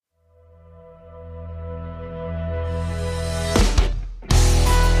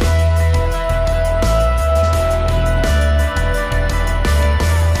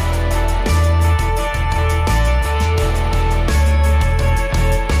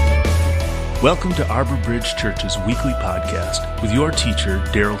Welcome to Arbor Bridge Church's weekly podcast with your teacher,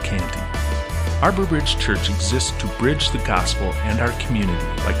 Daryl Canty. Arbor Bridge Church exists to bridge the gospel and our community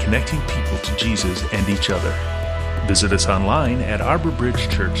by connecting people to Jesus and each other. Visit us online at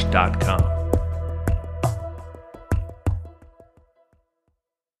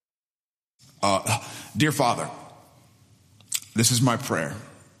arborbridgechurch.com. Dear Father, this is my prayer,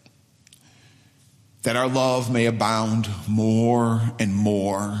 that our love may abound more and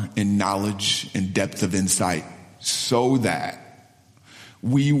more in knowledge and depth of insight, so that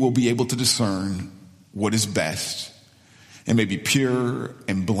we will be able to discern what is best and may be pure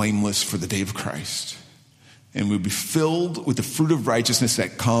and blameless for the day of Christ. And we'll be filled with the fruit of righteousness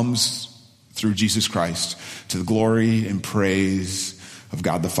that comes through Jesus Christ, to the glory and praise of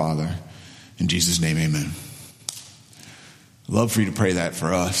God the Father. In Jesus' name, amen. I'd love for you to pray that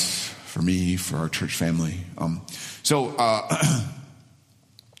for us, for me, for our church family. Two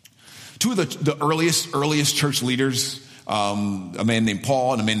of the earliest church leaders, a man named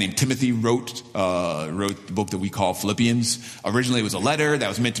Paul and a man named Timothy, wrote the book that we call Philippians. Originally, it was a letter that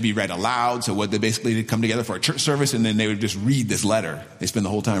was meant to be read aloud. So what they basically did, come together for a church service, and then they would just read this letter. They spend the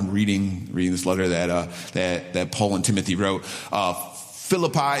whole time reading this letter that Paul and Timothy wrote.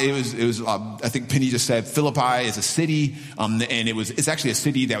 Philippi, it was. I think Penny just said Philippi is a city, and it's actually a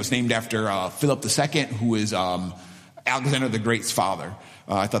city that was named after Philip II, who is Alexander the Great's father.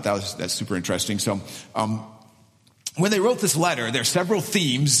 I thought that's super interesting. So, when they wrote this letter, there are several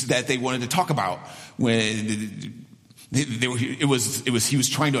themes that they wanted to talk about. They were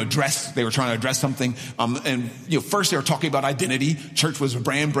trying to address something. First they were talking about identity. Church was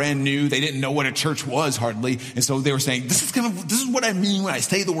brand new. They didn't know what a church was hardly. And so they were saying, this is what I mean when I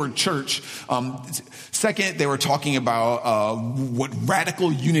say the word church. Second, they were talking about, what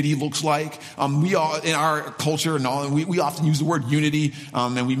radical unity looks like. We all, in our culture and all, we often use the word unity.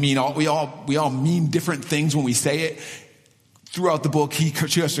 And we all mean different things when we say it. Throughout the book, he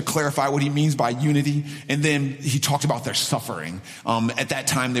tries to clarify what he means by unity, and then he talked about their suffering. At that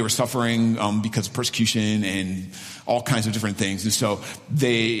time, they were suffering because of persecution and all kinds of different things. And so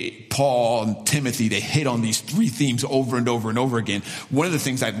Paul and Timothy, they hit on these three themes over and over and over again. One of the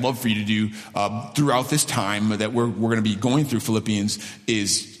things I'd love for you to do throughout this time that we're going to be going through Philippians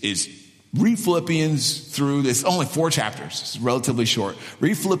is read Philippians through. This only 4 chapters. It's relatively short.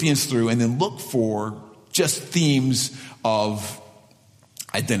 Read Philippians through, and then look for just themes of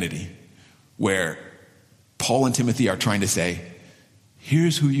identity, where Paul and Timothy are trying to say,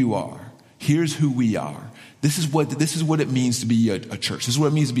 here's who you are. Here's who we are. This is what it means to be a church. This is what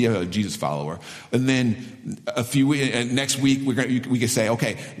it means to be a Jesus follower. And then next week, we can say,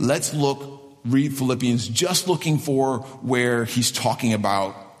 okay, let's read Philippians, just looking for where he's talking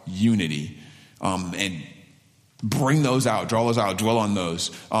about unity, and bring those out, draw those out, dwell on those.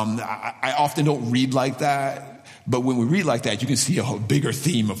 I often don't read like that, but when we read like that, you can see a bigger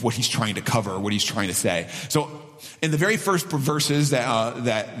theme of what he's trying to cover, what he's trying to say. So in the very first verses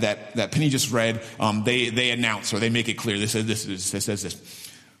that Penny just read, they announce, or they make it clear. They says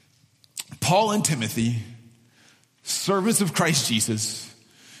this. Paul and Timothy, servants of Christ Jesus,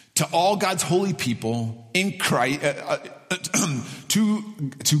 to all God's holy people in Christ, to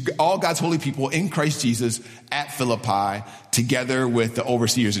all God's holy people in Christ Jesus at Philippi, together with the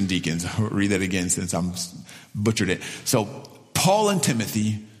overseers and deacons. I'll read that again since I'm butchered it. So Paul and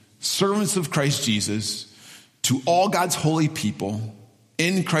Timothy, servants of Christ Jesus, to all God's holy people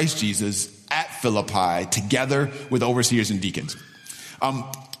in Christ Jesus at Philippi, together with overseers and deacons.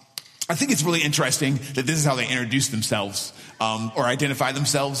 I think it's really interesting that this is how they introduce themselves, or identify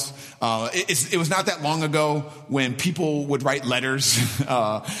themselves. It was not that long ago when people would write letters,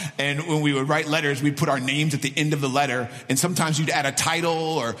 and when we would write letters, we'd put our names at the end of the letter, and sometimes you'd add a title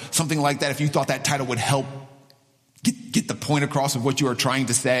or something like that if you thought that title would help get the point across of what you are trying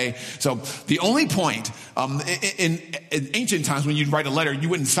to say. So the only point, in ancient times when you'd write a letter, you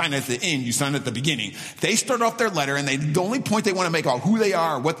wouldn't sign it at the end, you sign it at the beginning. They start off their letter, and the only point they want to make about who they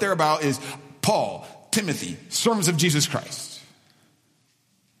are, what they're about, is Paul, Timothy, servants of Jesus Christ.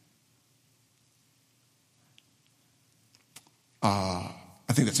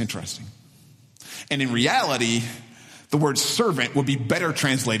 I think that's interesting. And in reality, the word servant would be better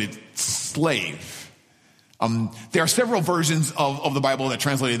translated slave. There are several versions of the Bible that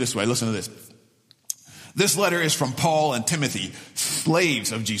translate it this way. Listen to this. This letter is from Paul and Timothy,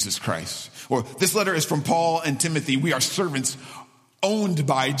 slaves of Jesus Christ. Or this letter is from Paul and Timothy. We are servants owned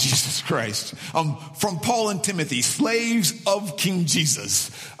by Jesus Christ. From Paul and Timothy, slaves of King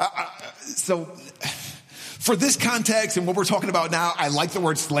Jesus. So for this context and what we're talking about now, I like the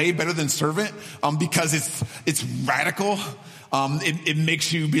word slave better than servant, because it's radical. It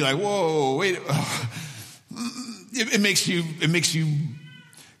makes you be like, whoa, wait. It makes you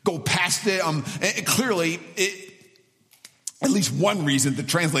go past it. Clearly, at least one reason the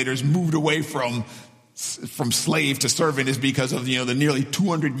translators moved away from slave to servant is because of, the nearly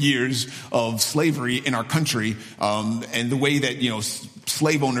 200 years of slavery in our country, and the way that,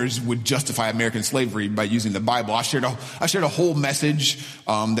 slave owners would justify American slavery by using the Bible. I shared a whole message,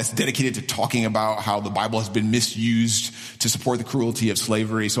 that's dedicated to talking about how the Bible has been misused to support the cruelty of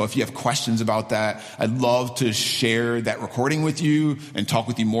slavery. So if you have questions about that, I'd love to share that recording with you and talk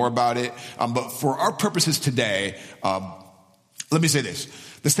with you more about it. But for our purposes today, let me say this.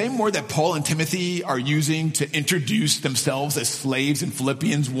 The same word that Paul and Timothy are using to introduce themselves as slaves in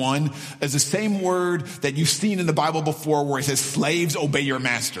Philippians 1 is the same word that you've seen in the Bible before where it says, slaves, obey your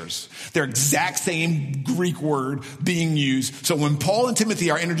masters. They're exact same Greek word being used. So when Paul and Timothy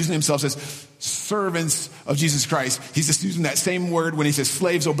are introducing themselves as servants of Jesus Christ, he's just using that same word when he says,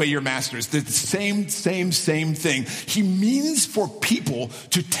 slaves, obey your masters. They're the same thing. He means for people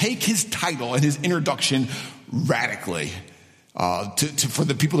to take his title and his introduction radically. For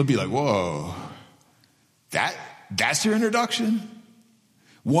the people to be like, whoa, that's your introduction?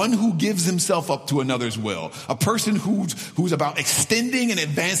 One who gives himself up to another's will. A person who's about extending and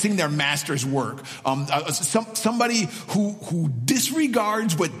advancing their master's work. Somebody who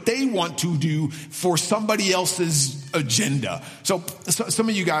disregards what they want to do for somebody else's agenda. So some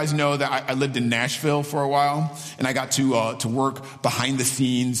of you guys know that I lived in Nashville for a while, and I got to work behind the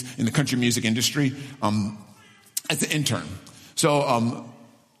scenes in the country music industry as an intern. So,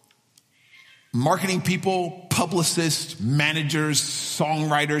 marketing people, publicists, managers,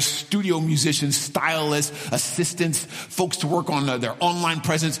 songwriters, studio musicians, stylists, assistants, folks to work on their online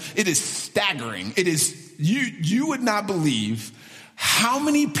presence. It is staggering. It is, you would not believe how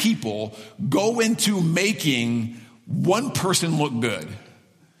many people go into making one person look good.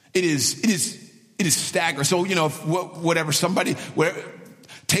 It is staggering. So,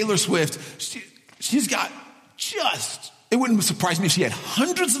 Taylor Swift, she's got it wouldn't surprise me if she had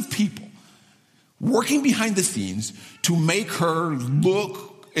hundreds of people working behind the scenes to make her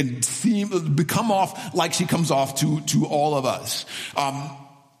look and come off like she comes off to all of us.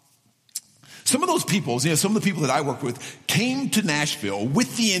 Some of those people, some of the people that I work with came to Nashville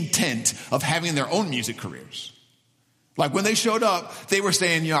with the intent of having their own music careers. Like when they showed up, they were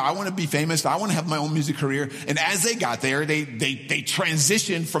saying, I want to be famous. I want to have my own music career. And as they got there, they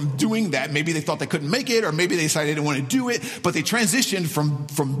transitioned from doing that. Maybe they thought they couldn't make it, or maybe they decided they didn't want to do it. But they transitioned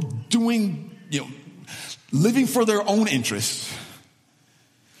from doing, living for their own interests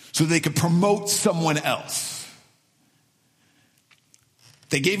so they could promote someone else.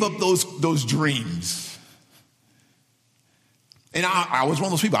 They gave up those dreams. And I was one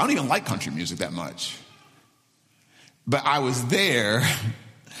of those people. I don't even like country music that much. But I was there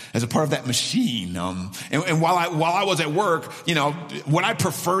as a part of that machine. And while I was at work, what I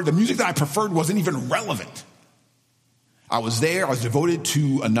preferred, the music that I preferred wasn't even relevant. I was there. I was devoted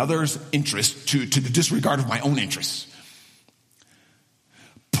to another's interest, to the disregard of my own interests.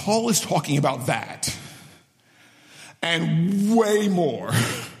 Paul is talking about that and way more.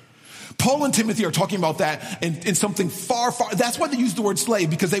 Paul and Timothy are talking about that in something far. That's why they use the word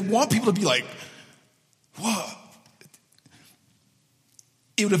slave, because they want people to be like, whoa.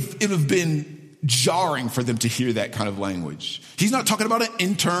 It would have been jarring for them to hear that kind of language. He's not talking about an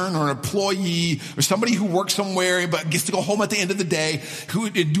intern or an employee or somebody who works somewhere but gets to go home at the end of the day, who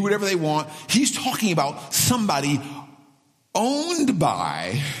would do whatever they want. He's talking about somebody owned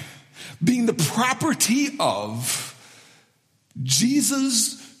by, being the property of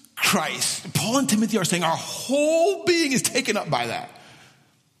Jesus Christ. Paul and Timothy are saying our whole being is taken up by that.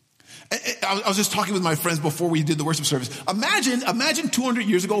 I was just talking with my friends before we did the worship service. Imagine 200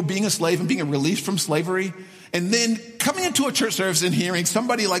 years ago being a slave and being released from slavery, and then coming into a church service and hearing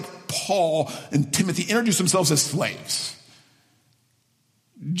somebody like Paul and Timothy introduce themselves as slaves.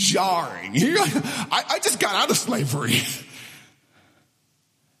 Jarring. You're like, I just got out of slavery.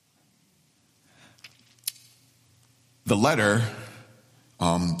 In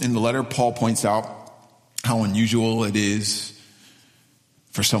the letter, Paul points out how unusual it is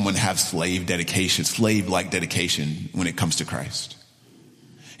for someone to have slave-like dedication when it comes to Christ.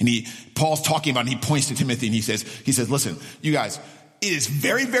 And Paul's talking about it, and he points to Timothy and he says, listen, you guys, it is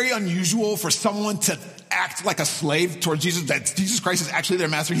very, very unusual for someone to act like a slave towards Jesus, that Jesus Christ is actually their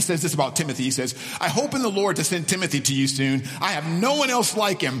master. He says this about Timothy. He says, I hope in the Lord to send Timothy to you soon. I have no one else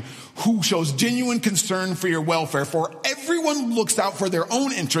like him who shows genuine concern for your welfare, for everyone looks out for their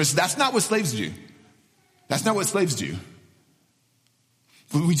own interests. That's not what slaves do. That's not what slaves do.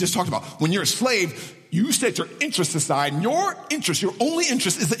 We just talked about, when you're a slave, you set your interests aside, and your only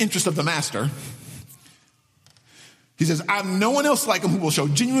interest is the interest of the master. He says, I have no one else like him who will show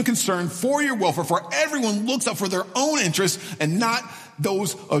genuine concern for your welfare, for everyone looks out for their own interests and not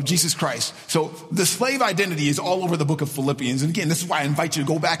those of Jesus Christ. So the slave identity is all over the book of Philippians. And again, this is why I invite you to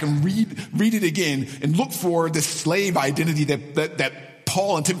go back and read it again and look for this slave identity that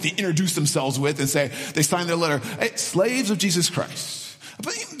Paul and Timothy introduced themselves with and say, they signed their letter, hey, slaves of Jesus Christ.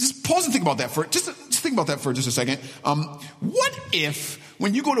 But just pause and think about that for just a second. What if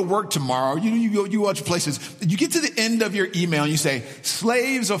when you go to work tomorrow, you watch places, you get to the end of your email and you say,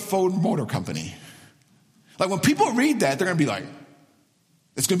 slaves of Ford Motor Company. Like when people read that, they're going to be like,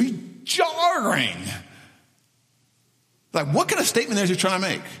 it's going to be jarring. Like what kind of statement is he trying to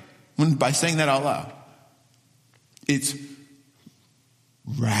make by saying that out loud? It's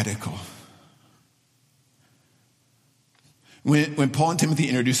radical. When Paul and Timothy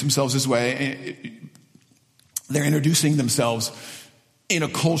introduce themselves this way, they're introducing themselves in a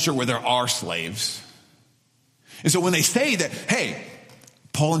culture where there are slaves. And so when they say that, hey,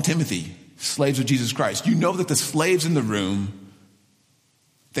 Paul and Timothy, slaves of Jesus Christ, you know that the slaves in the room,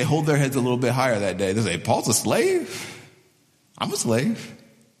 they hold their heads a little bit higher that day. They say, Paul's a slave? I'm a slave.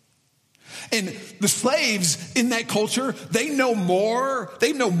 And the slaves in that culture, they know more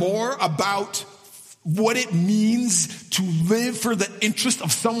about what it means to live for the interest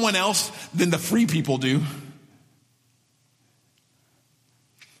of someone else than the free people do.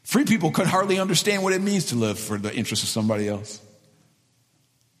 Free people could hardly understand what it means to live for the interest of somebody else.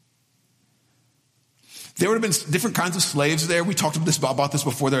 There would have been different kinds of slaves there. We talked about this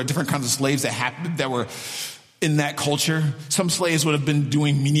before. There are different kinds of slaves that were in that culture. Some slaves would have been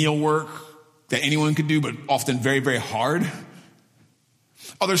doing menial work that anyone could do, but often very, very hard.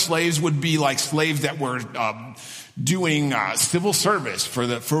 Other slaves would be like slaves that were doing civil service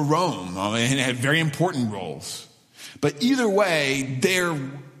for Rome and had very important roles. But either way,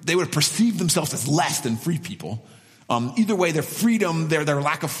 they would perceive themselves as less than free people. Either way, their freedom, their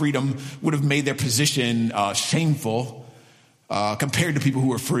lack of freedom would have made their position shameful compared to people who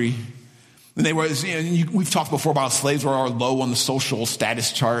were free. And they were, we've talked before about slaves were low on the social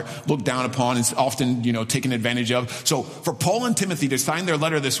status chart, looked down upon, and often, taken advantage of. So for Paul and Timothy to sign their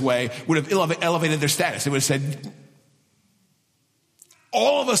letter this way would have elevated their status. It would have said,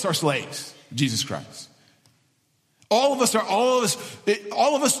 all of us are slaves of Jesus Christ. All of us are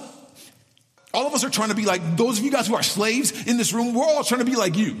trying to be like those of you guys who are slaves in this room. We're all trying to be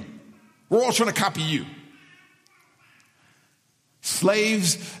like you. We're all trying to copy you.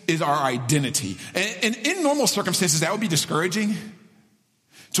 Slaves is our identity. And in normal circumstances, that would be discouraging.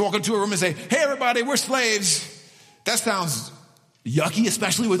 To walk into a room and say, hey, everybody, we're slaves. That sounds yucky,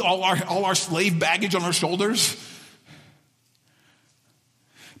 especially with all our slave baggage on our shoulders.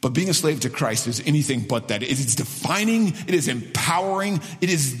 But being a slave to Christ is anything but that. It is defining. It is empowering.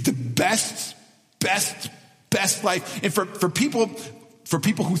 It is the best life. And for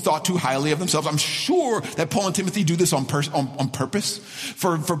people who thought too highly of themselves, I'm sure that Paul and Timothy do this on purpose.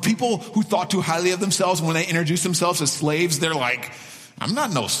 For people who thought too highly of themselves, when they introduce themselves as slaves, they're like, I'm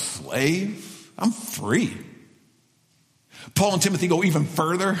not no slave. I'm free. Paul and Timothy go even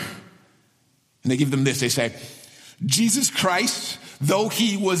further, and they give them this. They say, Jesus Christ, though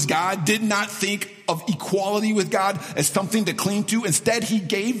he was God, did not think of equality with God as something to cling to. Instead, he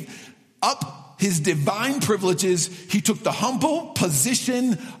gave up his divine privileges. He took the humble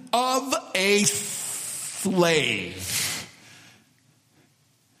position of a slave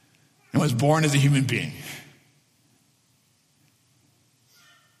and was born as a human being.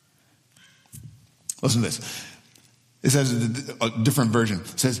 Listen to this. It says a different version.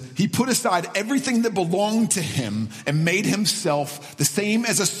 It says, he put aside everything that belonged to him and made himself the same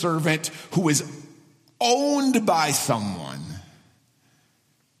as a servant who is owned by someone.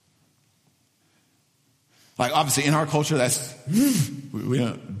 Like, obviously, in our culture, that's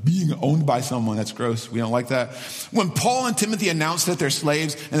being owned by someone. That's gross. We don't like that. When Paul and Timothy announced that they're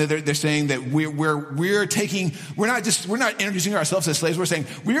slaves and that they're saying that we're not introducing ourselves as slaves. We're saying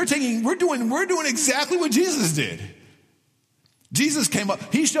we're doing exactly what Jesus did. Jesus came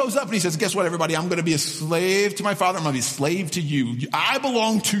up. He shows up and he says, guess what, everybody? I'm going to be a slave to my Father. I'm going to be a slave to you. I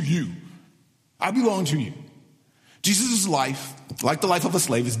belong to you. I belong to you. Jesus' life like the life of a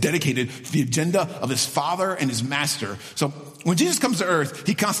slave, is dedicated to the agenda of his father and his master. So when Jesus comes to earth,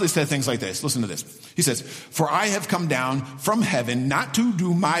 he constantly says things like this. Listen to this. He says, "For I have come down from heaven not to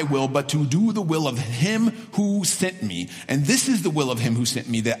do my will, but to do the will of him who sent me. And this is the will of him who sent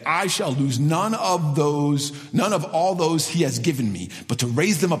me, that I shall lose none of all those he has given me, but to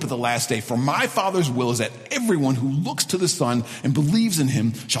raise them up at the last day. For my Father's will is that everyone who looks to the Son and believes in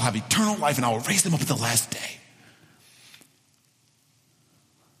him shall have eternal life, and I will raise them up at the last day."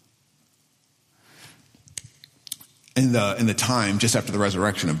 In the time just after the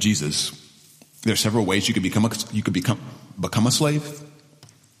resurrection of Jesus, there are several ways you could become a slave.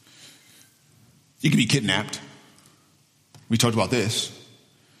 You could be kidnapped. We talked about this.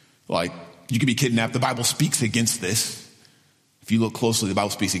 Like, you could be kidnapped. The Bible speaks against this. If you look closely, the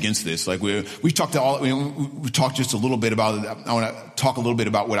Bible speaks against this. Like we talked just a little bit about it. I want to talk a little bit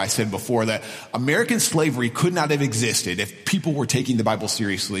about what I said before, that American slavery could not have existed if people were taking the Bible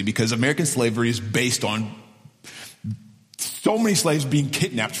seriously, because American slavery is based on so many slaves being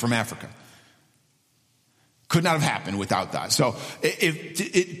kidnapped from Africa. Could not have happened without that. So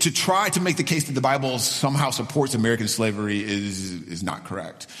to try to make the case that the Bible somehow supports American slavery is not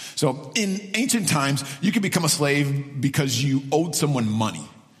correct. So in ancient times, you could become a slave because you owed someone money.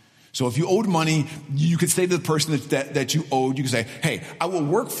 So if you owed money, you could say to the person that you owed, you could say, "Hey, I will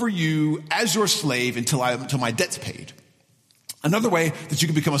work for you as your slave until my debt's paid." Another way that you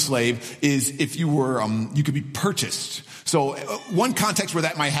could become a slave is if you could be purchased. So one context where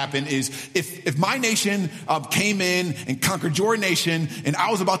that might happen is if my nation came in and conquered your nation and I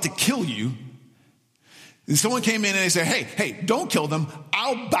was about to kill you, and someone came in and they said, hey, don't kill them.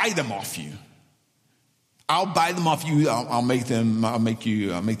 I'll buy them off you. I'll buy them off you. I'll make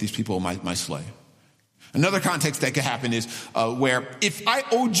these people my slave. Another context that could happen is where if I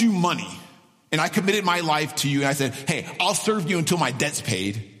owed you money, and I committed my life to you, and I said, "Hey, I'll serve you until my debt's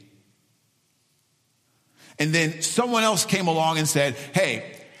paid." And then someone else came along and said,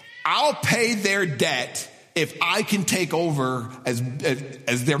 "Hey, I'll pay their debt if I can take over as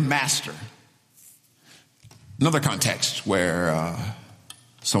their master." Another context where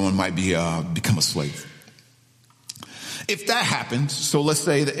someone might become a slave. If that happens, so let's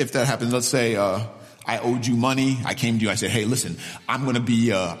say that if that happens, let's say I owed you money. I came to you. I said, "Hey, listen, I'll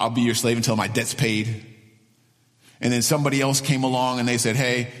be your slave until my debt's paid." And then somebody else came along and they said,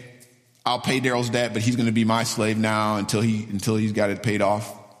 "Hey, I'll pay Daryl's debt, but he's going to be my slave now until he's got it paid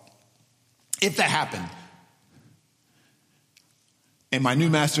off." If that happened, and my new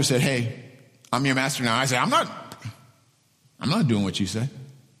master said, "Hey, I'm your master now," I said, I'm not doing what you say.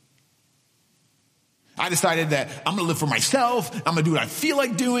 I decided that I'm going to live for myself. I'm going to do what I feel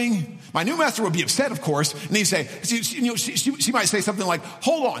like doing. My new master would be upset, of course. And he'd say, she might say something like,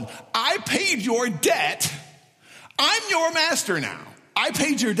 "Hold on, I paid your debt. I'm your master now. I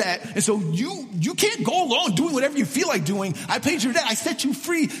paid your debt. And so you can't go along doing whatever you feel like doing. I paid your debt. I set you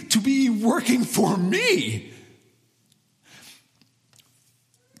free to be working for me."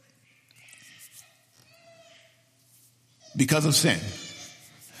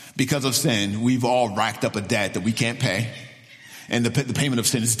 Because of sin, we've all racked up a debt that we can't pay. And the payment of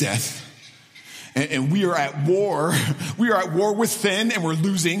sin is death. And we are at war. We are at war with sin, and we're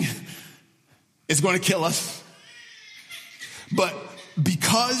losing. It's going to kill us. But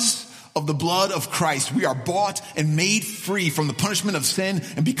because of the blood of Christ, we are bought and made free from the punishment of sin.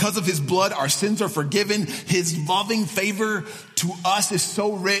 And because of his blood, our sins are forgiven. His loving favor to us is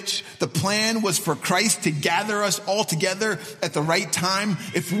so rich. The plan was for Christ to gather us all together at the right time.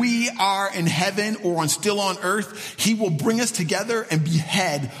 If we are in heaven or still on earth, he will bring us together and be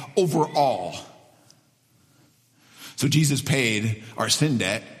head over all. So Jesus paid our sin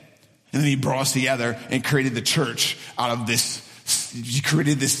debt, and then he brought us together and created the church out of this. He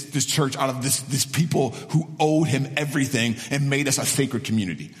created this church out of this people who owed him everything and made us a sacred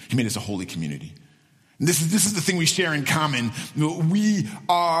community. He made us a holy community. And this is the thing we share in common. We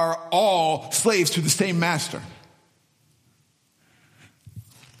are all slaves to the same master.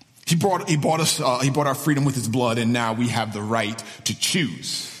 He bought our freedom with his blood, and now we have the right to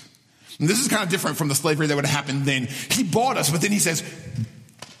choose. And this is kind of different from the slavery that would have happened then. He bought us, but then he says,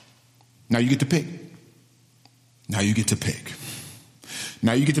 "Now you get to pick. Now you get to pick.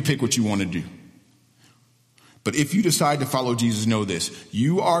 Now you get to pick what you want to do. But if you decide to follow Jesus, know this: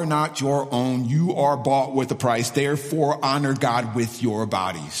 you are not your own. You are bought with a price. Therefore, honor God with your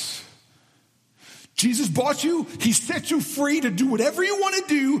bodies." Jesus bought you. He set you free to do whatever you want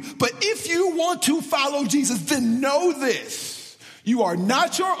to do. But if you want to follow Jesus, then know this: you are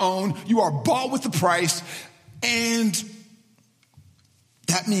not your own. You are bought with a price. And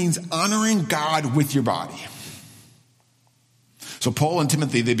that means honoring God with your body. So Paul and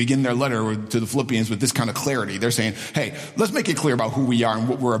Timothy, they begin their letter to the Philippians with this kind of clarity. They're saying, hey, let's make it clear about who we are and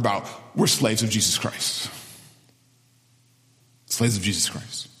what we're about. We're slaves of Jesus Christ. Slaves of Jesus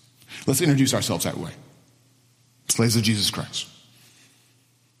Christ. Let's introduce ourselves that way. Slaves of Jesus Christ.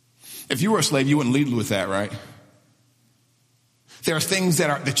 If you were a slave, you wouldn't lead with that, right? There are things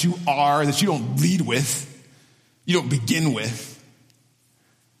that you don't lead with. You don't begin with.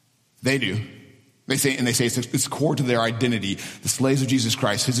 They do. They say it's core to their identity. The slaves of Jesus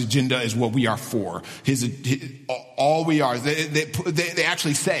Christ. His agenda is what we are for. All we are. They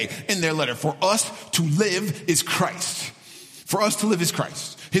actually say in their letter, for us to live is Christ. For us to live is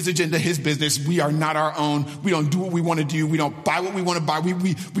Christ. His agenda, his business. We are not our own. We don't do what we want to do. We don't buy what we want to buy.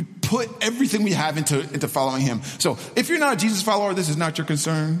 We put everything we have into following him. So if you're not a Jesus follower, this is not your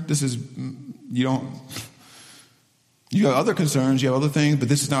concern. You have other concerns, you have other things, but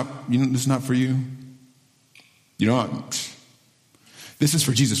this is not for you. This is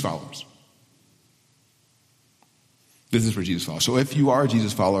for Jesus followers. This is for Jesus followers. So if you are a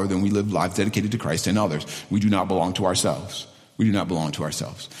Jesus follower, then we live lives dedicated to Christ and others. We do not belong to ourselves. We do not belong to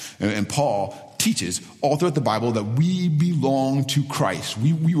ourselves. And Paul teaches all throughout the Bible that we belong to Christ.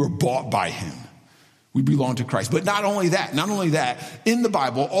 We were bought by him. We belong to Christ. But not only that, in the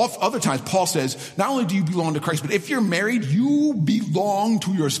Bible, other times Paul says, not only do you belong to Christ, but if you're married, you belong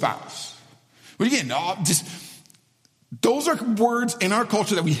to your spouse. But again, those are words in our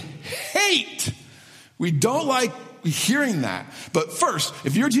culture that we hate. We don't like hearing that. But first,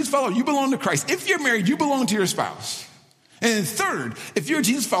 if you're a Jesus follower, you belong to Christ. If you're married, you belong to your spouse. And third, if you're a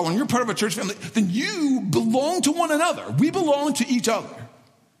Jesus follower and you're part of a church family, then you belong to one another. We belong to each other.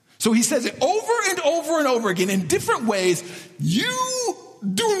 So he says it over and over and over again in different ways. You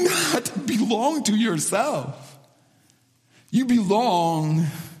do not belong to yourself. You belong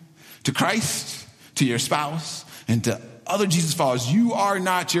to Christ, to your spouse, and to other Jesus followers. You are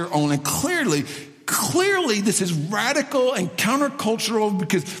not your own. And clearly, this is radical and countercultural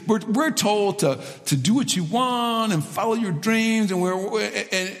because we're told to do what you want and follow your dreams. And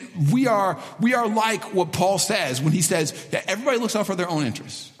we are like what Paul says when he says that everybody looks out for their own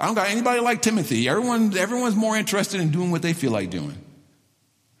interests. I don't got anybody like Timothy. Everyone's more interested in doing what they feel like doing.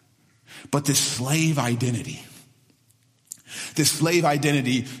 But this slave identity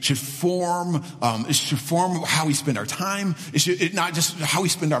should form how we spend our time. Not just how we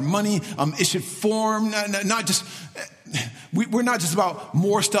spend our money. It should form not just, we're not just about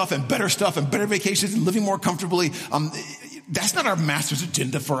more stuff and better vacations and living more comfortably. That's not our master's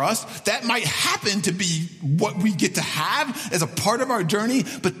agenda for us. That might happen to be what we get to have as a part of our journey,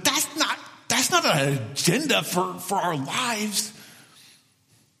 but that's not an agenda for our lives.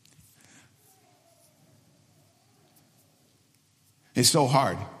 It's so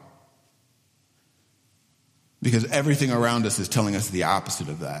hard because everything around us is telling us the opposite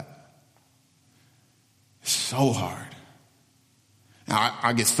of that. It's so hard. Now,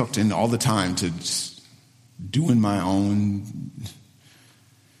 I get sucked in all the time to just doing my own,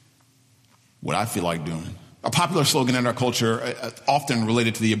 what I feel like doing. A popular slogan in our culture, often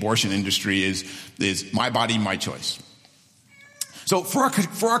related to the abortion industry, is my body, my choice. So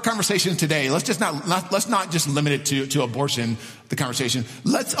for our conversation today, let's not just limit it to abortion, the conversation.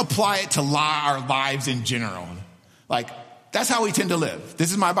 Let's apply it to our lives in general. Like, that's how we tend to live.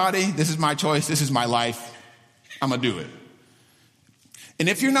 This is my body. This is my choice. This is my life. I'm going to do it. And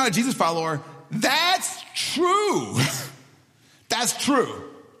if you're not a Jesus follower, that's true. That's true.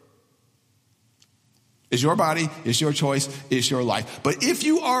 It's your body. It's your choice. It's your life. But if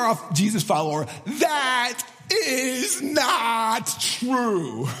you are a Jesus follower, that is not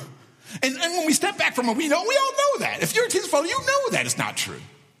true. And when we step back from it, we all know that. If you're a Jesus follower, you know that it's not true.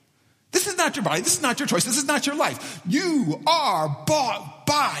 This is not your body. This is not your choice. This is not your life. You are bought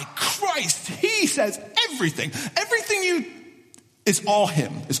by Christ. He says everything. Everything is all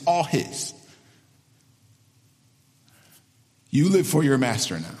him. It's all his. You live for your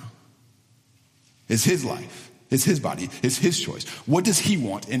master now. It's his life. It's his body. It's his choice. What does he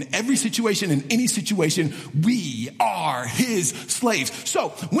want? In every situation, in any situation, we are his slaves. So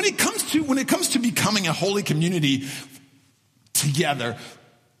when it comes to becoming a holy community together,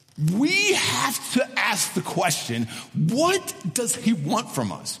 we have to ask the question, what does he want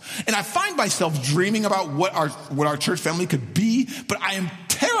from us? And I find myself dreaming about what our church family could be, but I am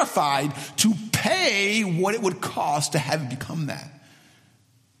terrified to pay what it would cost to have it become that.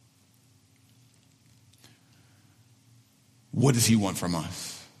 What does he want from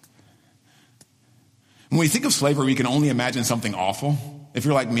us? When we think of slavery, we can only imagine something awful. If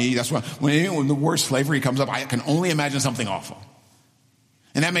you're like me, that's why when the word slavery comes up, I can only imagine something awful.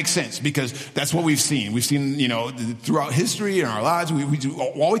 And that makes sense because that's what we've seen. We've seen, throughout history and our lives, we do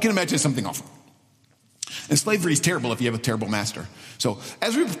all we can imagine is something awful. And slavery is terrible if you have a terrible master. So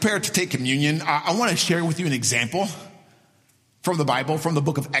as we prepare to take communion, I want to share with you an example from the Bible, from the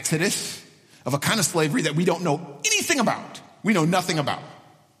book of Exodus, of a kind of slavery that we don't know anything about. We know nothing about.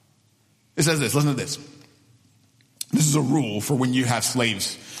 It says this, listen to this. This is a rule for when you have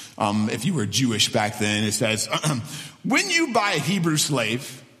slaves. If you were Jewish back then, it says, when you buy a Hebrew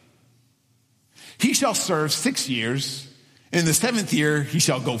slave, he shall serve 6 years. In the 7th year, he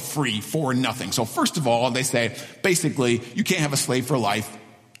shall go free for nothing. So first of all, they say, basically, you can't have a slave for life.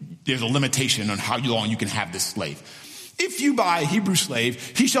 There's a limitation on how long you can have this slave. If you buy a Hebrew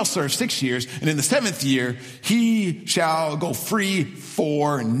slave, he shall serve 6 years. And in the 7th year, he shall go free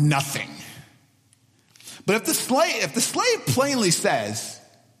for nothing. But if the slave plainly says,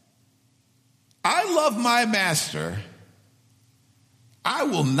 I love my master, I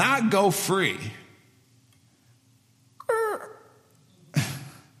will not go free.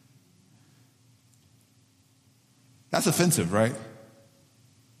 That's offensive, right?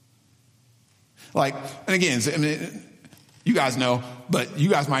 And again, you guys know, but you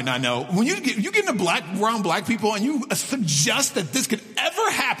guys might not know. When you get around black people and you suggest that this could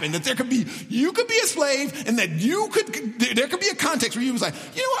ever happen, that you could be a slave and that there could be a context where you was like,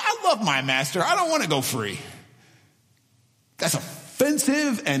 you know what, I love my master. I don't want to go free. That's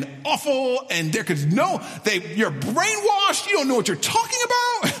offensive and awful. And you're brainwashed. You don't know what you're talking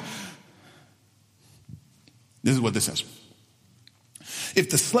about. This is what this says.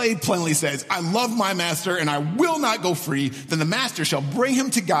 If the slave plainly says, I love my master and I will not go free, then the master shall bring him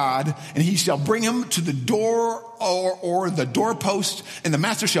to God and he shall bring him to the door or the doorpost, and the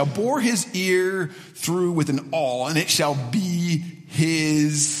master shall bore his ear through with an awl, and it shall be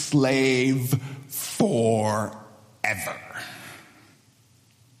his slave forever.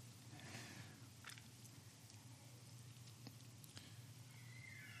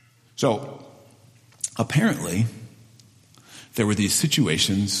 So apparently, there were these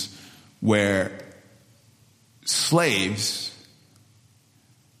situations where slaves,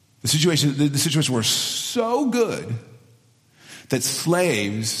 the situations were so good that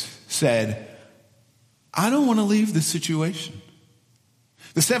slaves said, I don't want to leave this situation.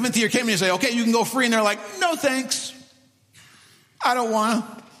 The 7th year came in and said, okay, you can go free. And they're like, no, thanks. I don't want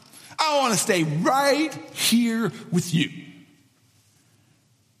to. I want to stay right here with you.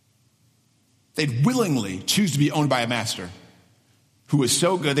 They'd willingly choose to be owned by a master who was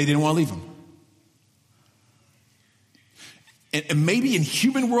so good they didn't want to leave him. And maybe in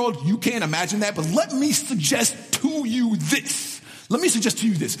human world, you can't imagine that, but let me suggest to you this.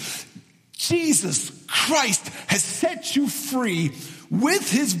 Jesus Christ has set you free with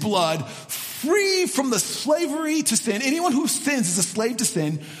his blood, free from the slavery to sin. Anyone who sins is a slave to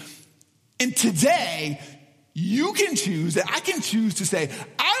sin. And today, you can choose, that I can choose to say,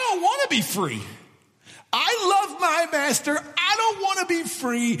 I don't want to be free. I love my master. I don't want to be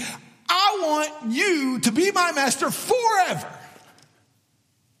free. I want you to be my master forever.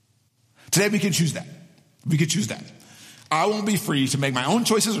 Today we can choose that. We can choose that. I won't be free to make my own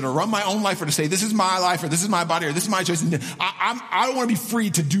choices or to run my own life or to say this is my life or this is my body or this is my choice. I don't want to be free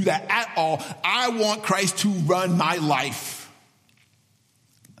to do that at all. I want Christ to run my life.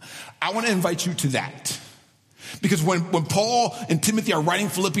 I want to invite you to that. Because when Paul and Timothy are writing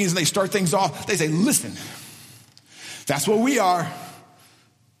Philippians and they start things off, they say, listen, that's what we are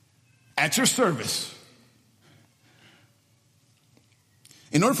at your service.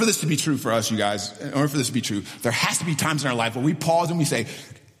 In order for this to be true for us, you guys, in order for this to be true, there has to be times in our life where we pause and we say,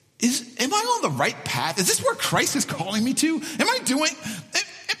 am I on the right path? Is this where Christ is calling me to? Am I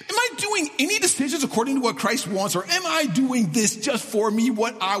doing any decisions according to what Christ wants, or am I doing this just for me,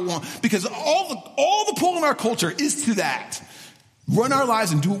 what I want? Because all the pull in our culture is to that. Run our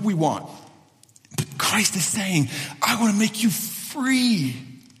lives and do what we want. But Christ is saying, I want to make you free.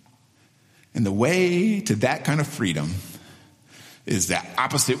 And the way to that kind of freedom is that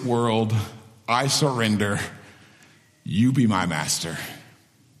opposite world. I surrender. You be my master.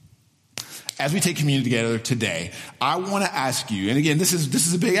 As we take communion together today, I want to ask you, and again, this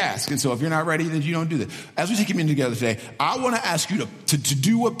is a big ask, and so if you're not ready, then you don't do this. As we take communion together today, I want to ask you to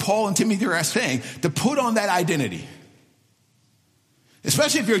do what Paul and Timothy are saying, to put on that identity.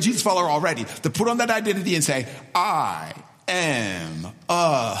 Especially if you're a Jesus follower already, to put on that identity and say, I am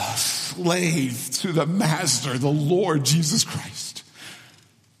a slave to the Master, the Lord Jesus Christ.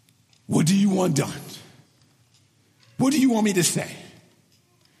 What do you want done? What do you want me to say?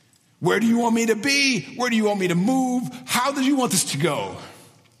 Where do you want me to be? Where do you want me to move? How do you want this to go?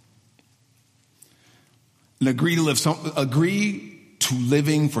 And agree to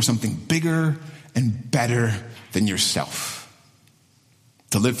living for something bigger and better than yourself.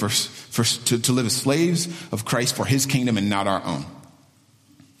 To live to live as slaves of Christ for his kingdom and not our own.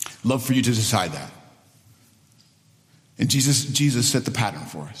 Love for you to decide that. And Jesus set the pattern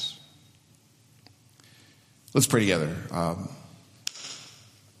for us. Let's pray together.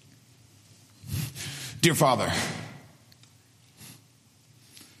 Dear Father,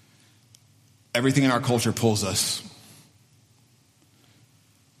 everything in our culture pulls us.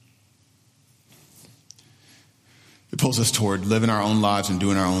 It pulls us toward living our own lives and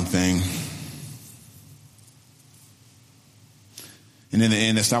doing our own thing. And in the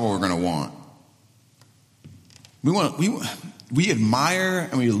end, that's not what we're going to want. We admire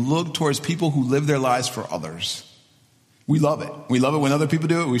and we look towards people who live their lives for others. We love it. We love it when other people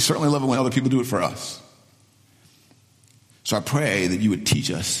do it. We certainly love it when other people do it for us. So I pray that you would teach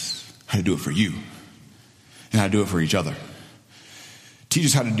us how to do it for you and how to do it for each other. Teach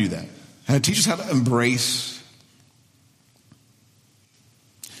us how to do that. And teach us how to embrace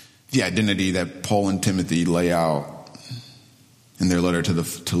the identity that Paul and Timothy lay out in their letter to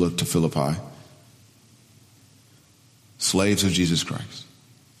Philippi. Slaves of Jesus Christ.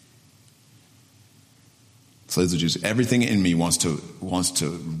 Slaves of Jesus. Everything in me wants to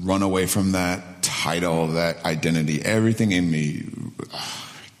run away from that title, that identity. Everything in me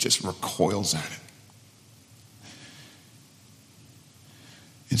just recoils at it.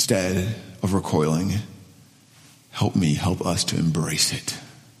 Instead of recoiling, help us to embrace it.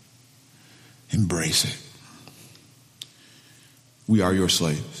 Embrace it. We are your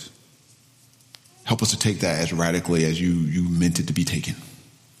slaves. Help us to take that as radically as you meant it to be taken.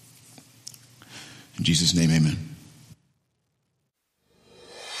 In Jesus' name, amen.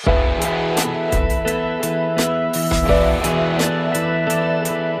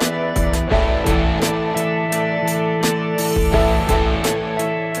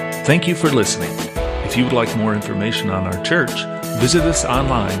 Thank you for listening. If you would like more information on our church, visit us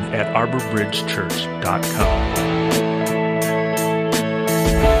online at arborbridgechurch.com.